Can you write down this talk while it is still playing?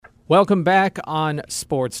Welcome back on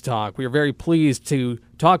Sports Talk. We are very pleased to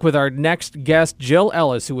talk with our next guest, Jill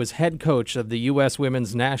Ellis, who was head coach of the U.S.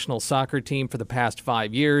 women's national soccer team for the past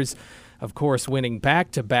 5 years. Of course, winning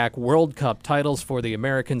back-to-back World Cup titles for the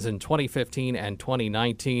Americans in 2015 and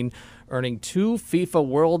 2019, earning 2 FIFA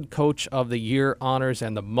World Coach of the Year honors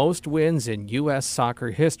and the most wins in U.S.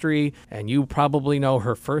 soccer history. And you probably know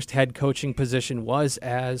her first head coaching position was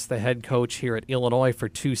as the head coach here at Illinois for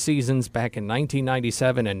 2 seasons back in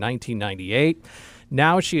 1997 and 1998.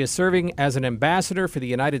 Now she is serving as an ambassador for the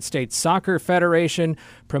United States Soccer Federation,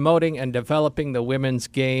 promoting and developing the women's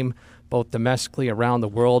game both domestically around the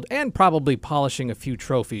world and probably polishing a few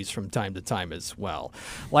trophies from time to time as well.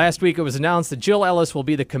 Last week it was announced that Jill Ellis will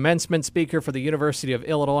be the commencement speaker for the University of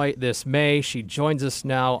Illinois this May. She joins us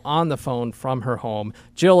now on the phone from her home.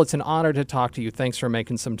 Jill, it's an honor to talk to you. Thanks for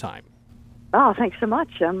making some time. Oh, thanks so much.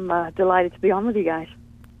 I'm delighted to be on with you guys.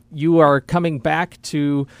 You are coming back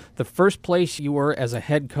to the first place you were as a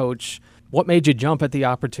head coach. What made you jump at the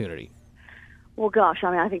opportunity? Well, gosh, I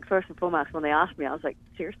mean, I think first and foremost, when they asked me, I was like,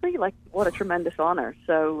 seriously? Like, what a tremendous honor.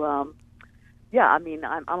 So, yeah, I mean,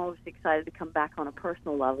 I'm obviously excited to come back on a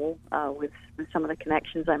personal level with some of the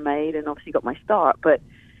connections I made and obviously got my start. But,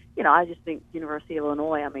 you know, I just think University of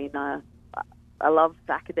Illinois, I mean, I love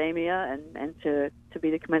academia, and to be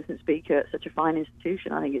the commencement speaker at such a fine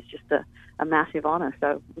institution, I think it's just a massive honor.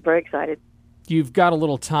 So I'm very excited. You've got a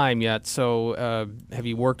little time yet, so have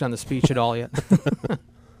you worked on the speech at all yet?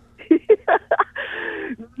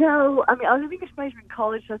 No, I mean, I was an English major in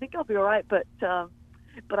college, so I think I'll be all right. But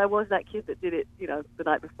I was that kid that did it, you know, the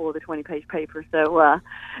night before the 20-page paper. So,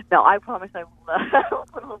 no, I promise I will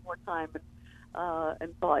put a little more time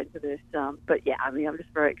and thought into this. But yeah, I mean, I'm just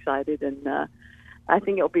very excited, and I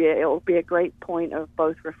think it'll be a great point of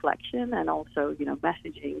both reflection and also, you know,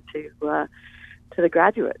 messaging to the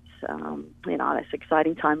graduates. You know, it's an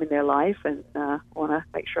exciting time in their life, and want to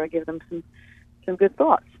make sure I give them some good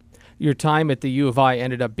thoughts. Your time at the U of I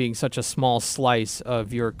ended up being such a small slice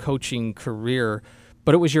of your coaching career,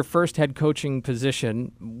 but it was your first head coaching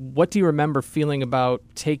position. What do you remember feeling about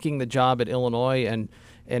taking the job at Illinois and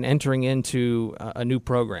entering into a new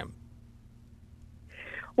program?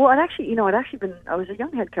 Well, I was a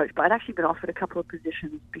young head coach, but I'd actually been offered a couple of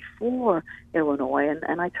positions before Illinois,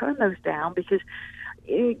 and I turned those down because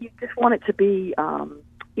you just want it to be,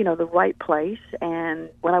 you know, the right place. And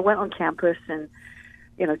when I went on campus and,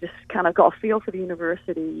 you know, just kind of got a feel for the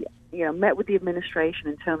university, you know, met with the administration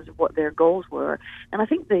in terms of what their goals were. And I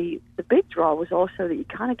think the big draw was also that you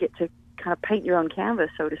kind of get to kind of paint your own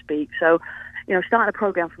canvas, so to speak. So, you know, starting a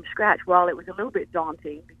program from scratch, while it was a little bit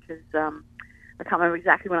daunting because I can't remember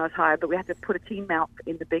exactly when I was hired, but we had to put a team out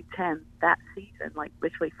in the Big Ten that season, like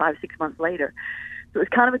literally 5-6 months later. So it was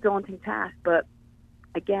kind of a daunting task, but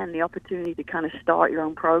again, the opportunity to kind of start your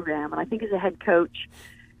own program. And I think as a head coach,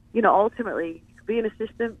 you know, ultimately, be an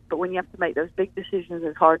assistant, but when you have to make those big decisions,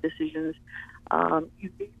 those hard decisions, you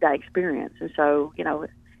need that experience. And so, you know,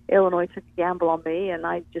 Illinois took a gamble on me, and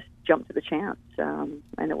I just jumped at the chance, and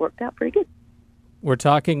it worked out pretty good. We're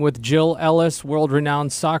talking with Jill Ellis,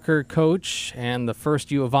 world-renowned soccer coach, and the first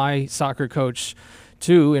U of I soccer coach,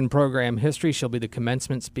 too, in program history. She'll be the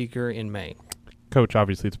commencement speaker in May. Coach,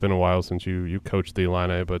 obviously it's been a while since you coached the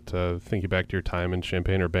Illini, but thinking back to your time in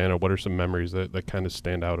Champaign-Urbana, what are some memories that kind of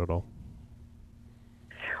stand out at all?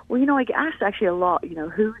 Well, you know, I get asked actually a lot, you know,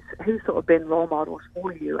 who's sort of been role models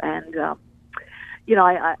for you, and you know,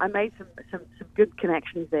 I made some good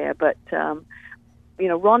connections there, but you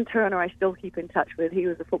know, Ron Turner I still keep in touch with. He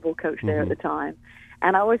was a football coach there at the time,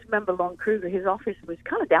 and I always remember Lon Kruger. His office was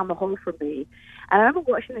kind of down the hall from me, and I remember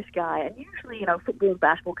watching this guy. And usually, you know, football and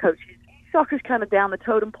basketball coaches, soccer's kind of down the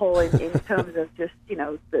totem pole in terms of just, you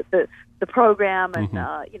know, the program, and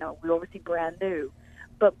you know, we're obviously brand new,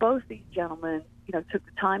 but both these gentlemen, you know, took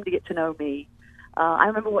the time to get to know me. I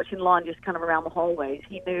remember watching Lon just kind of around the hallways.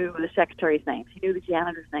 He knew the secretaries' names. He knew the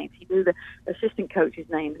janitors' names. He knew the assistant coaches'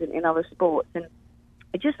 names in other sports. And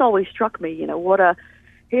it just always struck me, you know,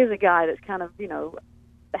 here's a guy that's kind of, you know,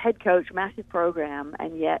 the head coach, massive program,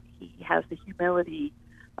 and yet he has the humility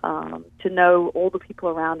to know all the people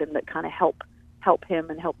around him that kind of help him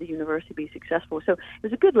and help the university be successful. So it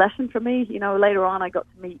was a good lesson for me. You know, later on I got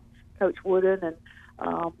to meet Coach Wooden, and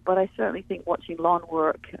but I certainly think watching Lon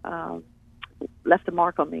work left a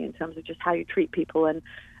mark on me in terms of just how you treat people and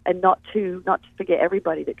not to forget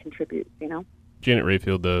everybody that contributes, you know. Janet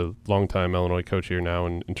Rayfield, the longtime Illinois coach here now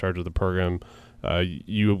and in charge of the program,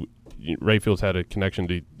 Rayfield's had a connection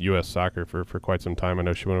to U.S. soccer for quite some time. I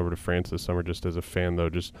know she went over to France this summer just as a fan, though.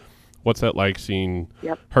 Just what's that like seeing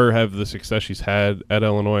her have the success she's had at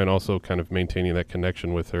Illinois and also kind of maintaining that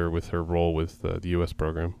connection with her role with the U.S.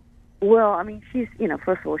 program? Well, I mean, she's,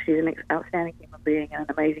 first of all, she's an outstanding human being and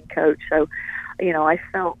an amazing coach. So,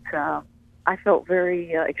 I felt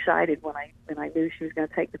very excited when I knew she was going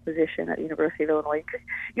to take the position at the University of Illinois. Because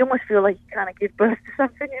you almost feel like you kind of give birth to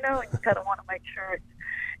something, and you kind of want to make sure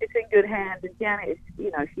it's in good hands. And Janet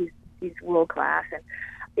is, she's world class, and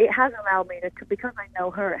it has allowed me to, because I know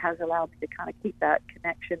her, it has allowed me to kind of keep that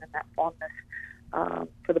connection and that fondness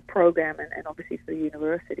for the program and obviously for the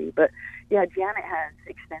university. But yeah, Janet has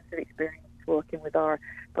extensive experience working with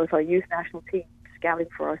both our youth national team, scouting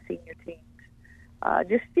for our senior teams.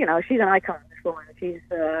 She's an icon, this woman. She's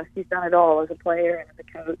done it all as a player and as a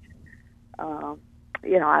coach.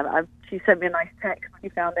 She sent me a nice text when she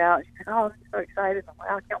found out. She said, "Oh, I'm so excited." I'm like,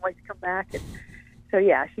 "Oh, I can't wait to come back." And so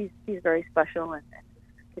yeah, she's very special and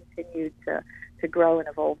continued to grow and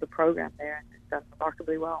evolve the program there, and it's done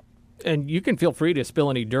remarkably well. And you can feel free to spill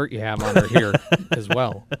any dirt you have on her here as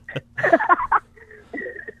well.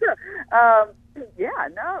 Yeah,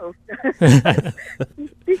 no.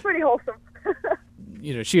 She's pretty wholesome.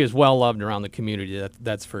 She is well loved around the community,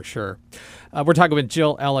 that's for sure. We're talking with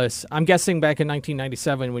Jill Ellis. I'm guessing back in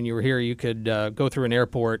 1997 when you were here, you could go through an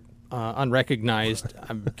airport unrecognized.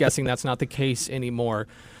 I'm guessing that's not the case anymore.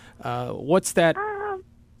 What's that?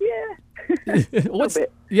 Yeah.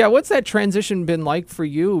 What's that transition been like for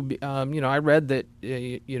you? I read that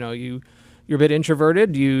you're a bit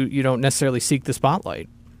introverted. You don't necessarily seek the spotlight.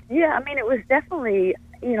 Yeah, I mean, it was definitely,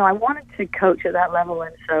 I wanted to coach at that level,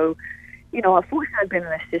 and so, unfortunately, I'd been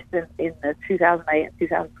an assistant in the 2008 and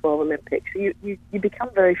 2012 Olympics. So you become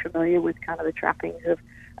very familiar with kind of the trappings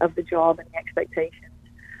of the job and the expectations.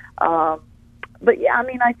 But yeah, I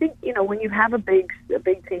mean, I think, when you have a big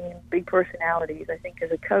team, big personalities, I think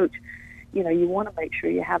as a coach, you want to make sure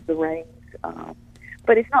you have the reins.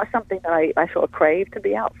 But it's not something that I sort of crave to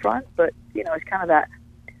be out front, but, it's kind of that,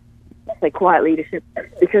 let's say, quiet leadership,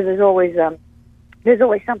 because there's always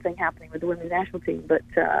something happening with the women's national team. But,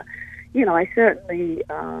 I certainly,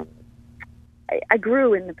 I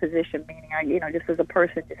grew in the position, meaning just as a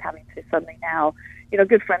person, just having to suddenly now, a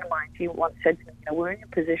good friend of mine, she once said to me, we're in a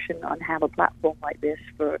position to have a platform like this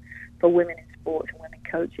for women in sports and women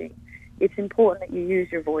coaching. It's important that you use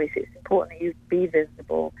your voice. It's important that you be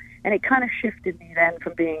visible. And it kind of shifted me then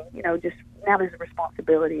from being, just now there's a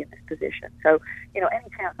responsibility in this position. So, any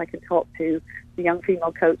chance I can talk to the young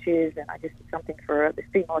female coaches, and I just did something for this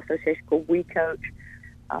female association called We Coach.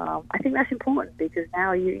 I think that's important because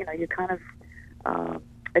now you kind of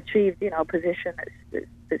achieved, a position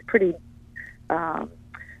that's pretty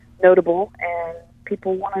notable, and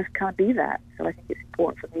people want to kind of be that. So I think it's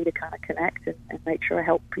important for me to kind of connect and make sure I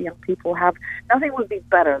help young people have. Nothing would be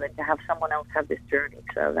better than to have someone else have this journey.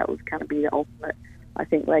 So that would kind of be the ultimate, I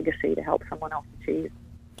think, legacy to help someone else achieve.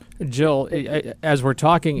 Jill, as we're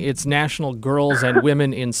talking, it's National Girls and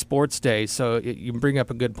Women in Sports Day, so you bring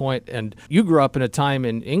up a good point. And you grew up in a time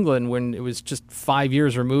in England when it was just 5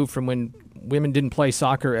 years removed from when women didn't play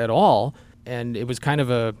soccer at all, and it was kind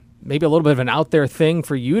of maybe a little bit of an out there thing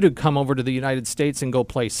for you to come over to the United States and go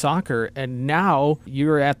play soccer. And now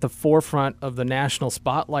you're at the forefront of the national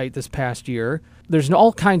spotlight this past year. There's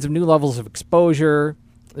all kinds of new levels of exposure.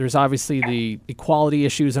 There's obviously the equality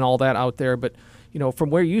issues and all that out there, but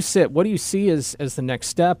from where you sit, what do you see as the next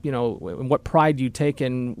step? And what pride do you take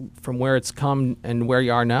in from where it's come and where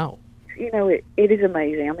you are now? It is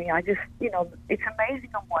amazing. I mean, it's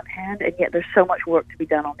amazing on one hand, and yet there's so much work to be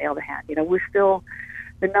done on the other hand. We're still,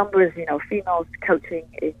 the numbers, females coaching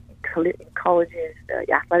in colleges,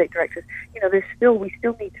 athletic directors, we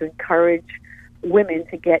still need to encourage women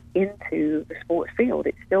to get into the sports field.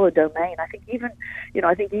 It's still a domain. I think even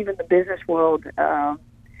the business world,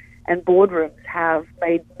 and boardrooms have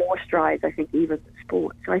made more strides, I think, even than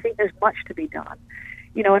sports. So I think there's much to be done.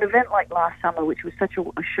 An event like last summer, which was such a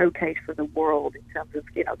showcase for the world in terms of,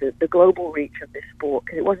 the global reach of this sport,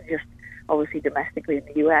 because it wasn't just obviously domestically in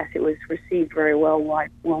the U.S., it was received very well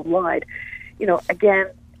worldwide.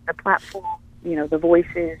 Again, the platform, the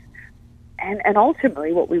voices, and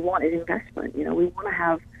ultimately what we want is investment. We want to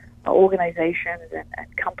have organizations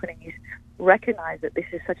and companies recognize that this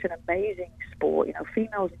is such an amazing sport.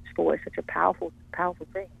 Females in sport is such a powerful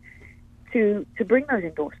thing to bring those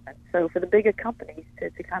endorsements. So for the bigger companies to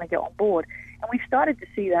kind of get on board. And we've started to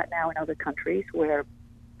see that now in other countries where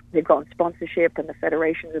they've gotten sponsorship and the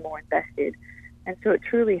federations are more invested. And so it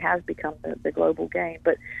truly has become the global game.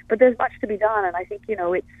 But there's much to be done. And I think,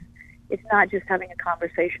 it's not just having a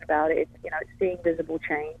conversation about it. It's seeing visible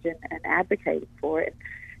change and advocating for it.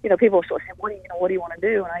 People sort of say, what do you want to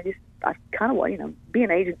do? And I kind of want, be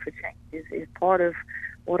an agent for change is part of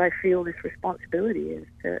what I feel this responsibility is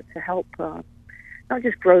to help not not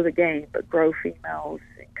just grow the game, but grow females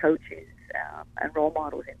and coaches and role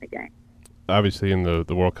models in the game. Obviously, in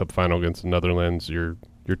the World Cup final against the Netherlands, you're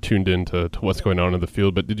tuned into what's going on in the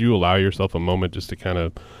field. But did you allow yourself a moment just to kind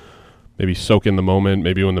of maybe soak in the moment,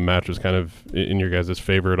 maybe when the match was kind of in your guys'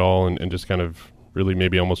 favor at all, and just kind of really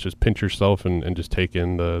maybe almost just pinch yourself and just take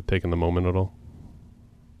in the moment at all?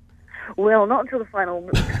 Well, not until the final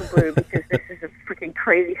whistle blew, because this is a freaking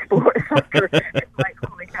crazy sport. It's like,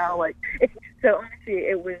 holy cow! So honestly,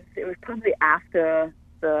 it was probably after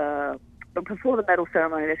but before the medal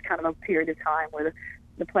ceremony. There's kind of a period of time where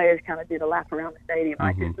the players kind of did a lap around the stadium.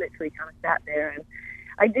 I just literally kind of sat there, and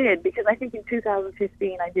I did, because I think in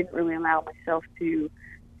 2015 I didn't really allow myself to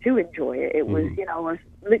enjoy it. It was, it was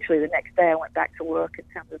literally the next day I went back to work in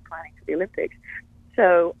terms of planning for the Olympics.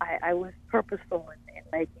 So I was purposeful in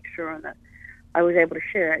making sure that I was able to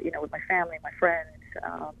share it, with my family, my friends,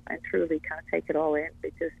 and truly kind of take it all in,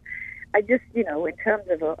 because I just, in terms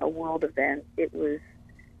of a world event, it was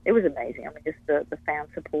amazing. I mean, just the fan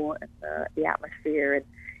support and the atmosphere,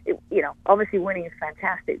 and obviously winning is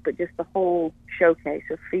fantastic, but just the whole showcase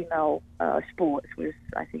of female sports was,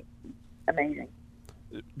 I think, amazing.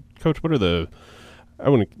 Coach, what are I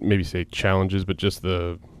wouldn't maybe say challenges, but just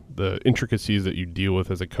the intricacies that you deal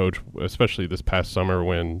with as a coach, especially this past summer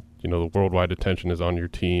when, the worldwide attention is on your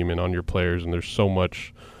team and on your players, and there's so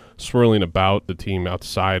much swirling about the team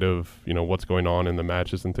outside of, what's going on in the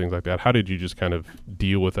matches and things like that. How did you just kind of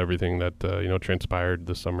deal with everything that, transpired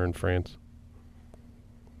this summer in France?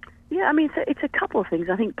 Yeah, I mean, it's a couple of things.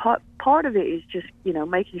 I think part of it is just,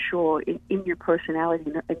 making sure in your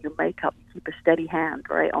personality and your makeup, you keep a steady hand,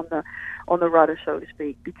 right, on the rudder, so to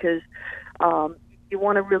speak, because you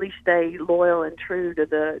want to really stay loyal and true to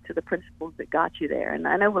the principles that got you there. And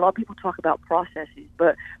I know a lot of people talk about processes,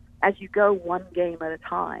 but as you go one game at a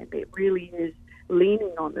time, it really is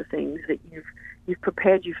leaning on the things that you've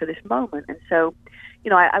prepared you for this moment. And so,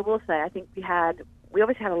 I will say, I think we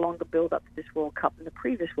obviously had a longer build up to this World Cup than the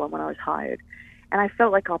previous one when I was hired. And I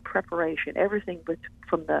felt like our preparation, everything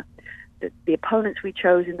from the opponents we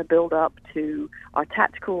chose in the build up to our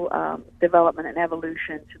tactical development and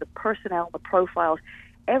evolution to the personnel, the profiles,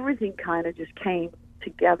 everything kind of just came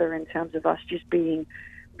together in terms of us just being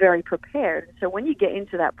very prepared. So when you get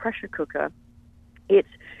into that pressure cooker, it's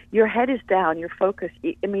your head is down, your focus.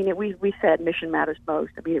 I mean, we said mission matters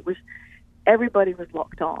most. I mean, everybody was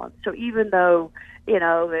locked on. So even though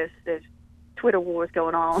there's Twitter wars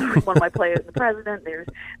going on with one of my players and the president,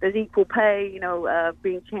 there's equal pay,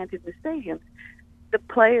 being chanted in the stadiums. The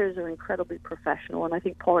players are incredibly professional, and I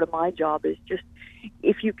think part of my job is just,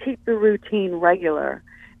 if you keep the routine regular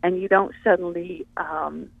and you don't suddenly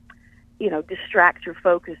distract your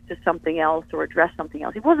focus to something else or address something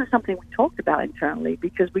else. It wasn't something we talked about internally,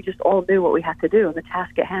 because we just all knew what we had to do, and the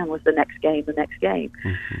task at hand was the next game.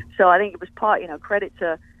 Mm-hmm. So I think it was credit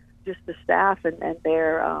to just the staff and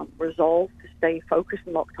their resolve to stay focused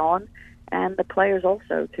and locked on, and the players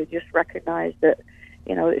also to just recognize that,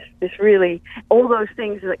 this really, all those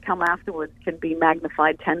things that come afterwards can be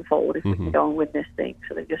magnified tenfold if we can go and win this thing.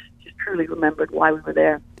 So they just truly remembered why we were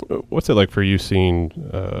there. What's it like for you seeing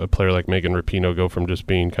a player like Megan Rapinoe go from just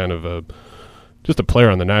being kind of just a player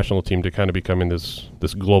on the national team to kind of becoming this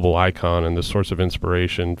global icon and this source of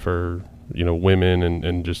inspiration for, women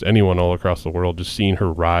and just anyone all across the world, just seeing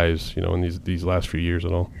her rise, in these last few years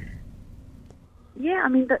at all? Yeah, I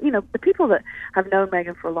mean, the people that have known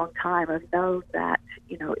Megan for a long time have known that,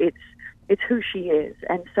 it's who she is.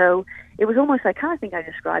 And so it was almost, I kind of think I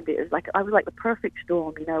described it as I was like the perfect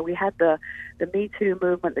storm. We had the Me Too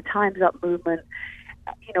movement, the Time's Up movement.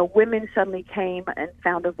 Women suddenly came and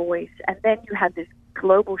found a voice. And then you had this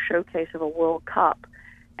global showcase of a World Cup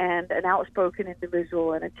and an outspoken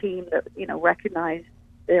individual and a team that, recognized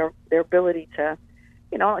their ability to,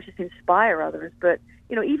 not just inspire others, but,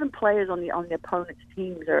 even players on the opponent's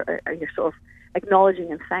teams are sort of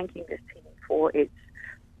acknowledging and thanking this team for its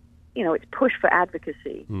push for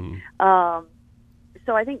advocacy.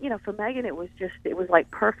 So I think, for Megan, it was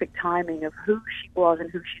like perfect timing of who she was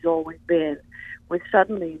and who she's always been, with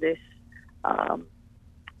suddenly this,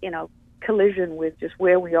 collision with just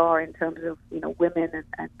where we are in terms of, women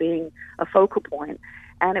and being a focal point.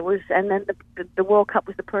 And then the World Cup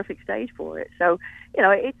was the perfect stage for it. So,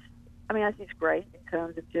 I think it's great in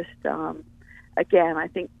terms of just, again, I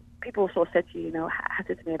think people sort of said to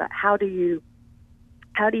me about how do you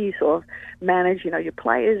sort of manage, your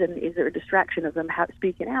players, and is there a distraction of them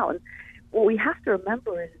speaking out? And what we have to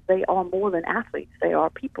remember is they are more than athletes. They are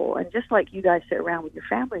people. And just like you guys sit around with your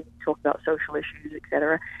family and talk about social issues, et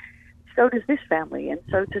cetera, so does this family. And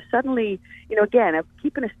so to suddenly, again,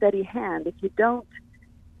 keeping a steady hand, if you don't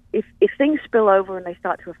if things spill over and they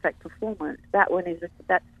start to affect performance, that's when as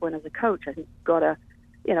a coach I think you've got to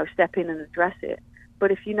step in and address it.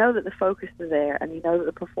 But if you know that the focus is there and you know that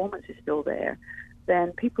the performance is still there,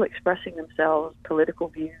 then people expressing themselves, political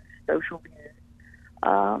views, social views,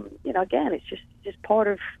 again, it's just part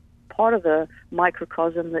of the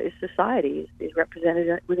microcosm that is society is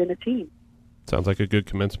represented within a team. Sounds like a good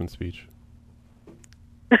commencement speech.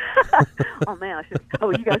 Oh man,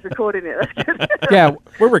 you guys recording it? That's good. Yeah,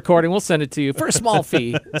 we're recording. We'll send it to you for a small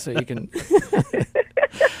fee, so you can.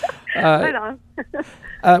 Right on.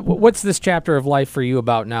 What's this chapter of life for you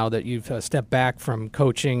about now that you've stepped back from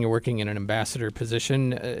coaching? You're working in an ambassador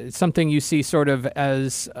position. Something you see sort of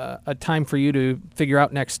as a time for you to figure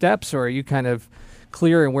out next steps, or are you kind of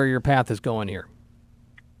clear in where your path is going here?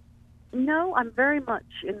 No, I'm very much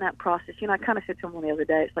in that process. I kind of said to someone the other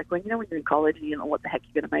day, it's like when you're in college and you don't know what the heck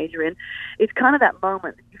you're going to major in. It's kind of that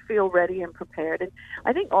moment that you feel ready and prepared. And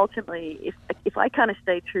I think ultimately, if I kind of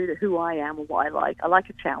stay true to who I am and what I like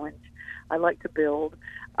a challenge. I like to build.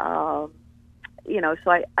 So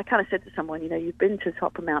I kind of said to someone, you've been to the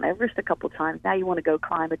top of Mount Everest a couple of times. Now you want to go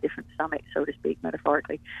climb a different summit, so to speak,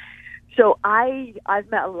 metaphorically. So I've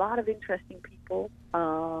met a lot of interesting people.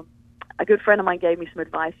 A good friend of mine gave me some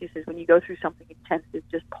advice. He says, when you go through something intensive,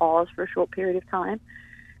 just pause for a short period of time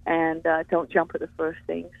and don't jump at the first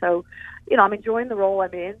thing. So, I'm enjoying the role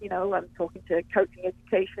I'm in. I'm talking to coaching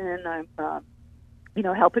education. I'm,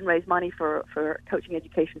 helping raise money for coaching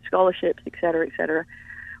education scholarships, et cetera,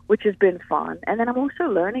 which has been fun. And then I'm also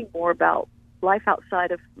learning more about life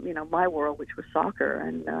outside of, my world, which was soccer,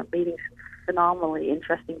 and meeting some phenomenally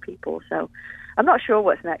interesting people. So I'm not sure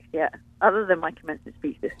what's next yet, other than my commencement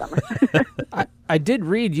speech this summer. I did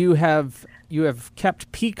read you have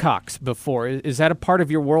kept peacocks before. Is that a part of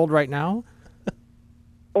your world right now?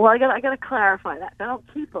 Well, I got to clarify that. I don't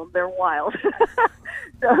keep them; they're wild.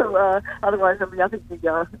 So otherwise, I think the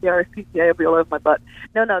RSPCA will be all over my butt.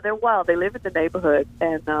 No, they're wild. They live in the neighborhood,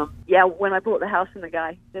 and when I bought the house from the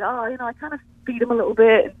guy, he said, I kind of feed them a little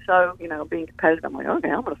bit, and so being competitive, I'm like, okay,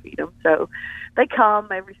 I'm going to feed them. So they come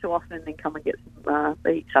every so often, and then come and get some.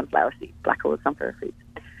 They eat sunflower seeds, black-oiled sunflower seeds.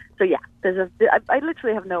 So yeah, I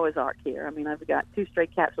literally have Noah's Ark here. I mean, I've got 2 stray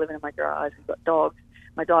cats living in my garage. We've got dogs.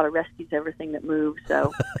 My daughter rescues everything that moves,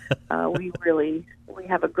 so we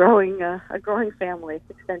have a growing family,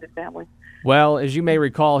 extended family. Well, as you may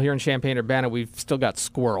recall, here in Champaign-Urbana, we've still got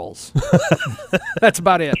squirrels. That's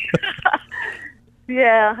about it.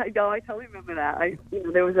 Yeah, I totally remember that.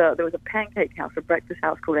 There was a pancake house, a breakfast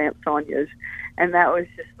house called Aunt Sonia's, and that was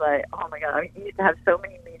just like, oh my God! We used to have so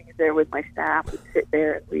many meetings there with my staff. We'd sit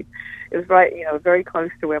there, and it was right, very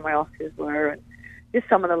close to where my offices were, and just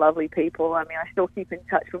some of the lovely people. I mean, I still keep in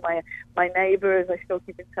touch with my neighbors. I still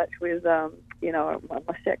keep in touch with, my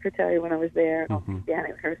secretary when I was there, and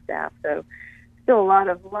Janet and her staff. So still a lot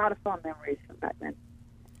of fun memories from back then.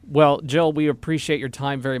 Well, Jill, we appreciate your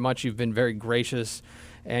time very much. You've been very gracious.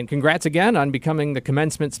 And congrats again on becoming the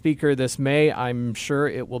commencement speaker this May. I'm sure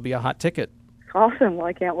it will be a hot ticket. Awesome. Well,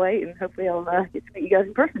 I can't wait, and hopefully I'll get to meet you guys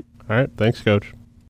in person. All right. Thanks, Coach.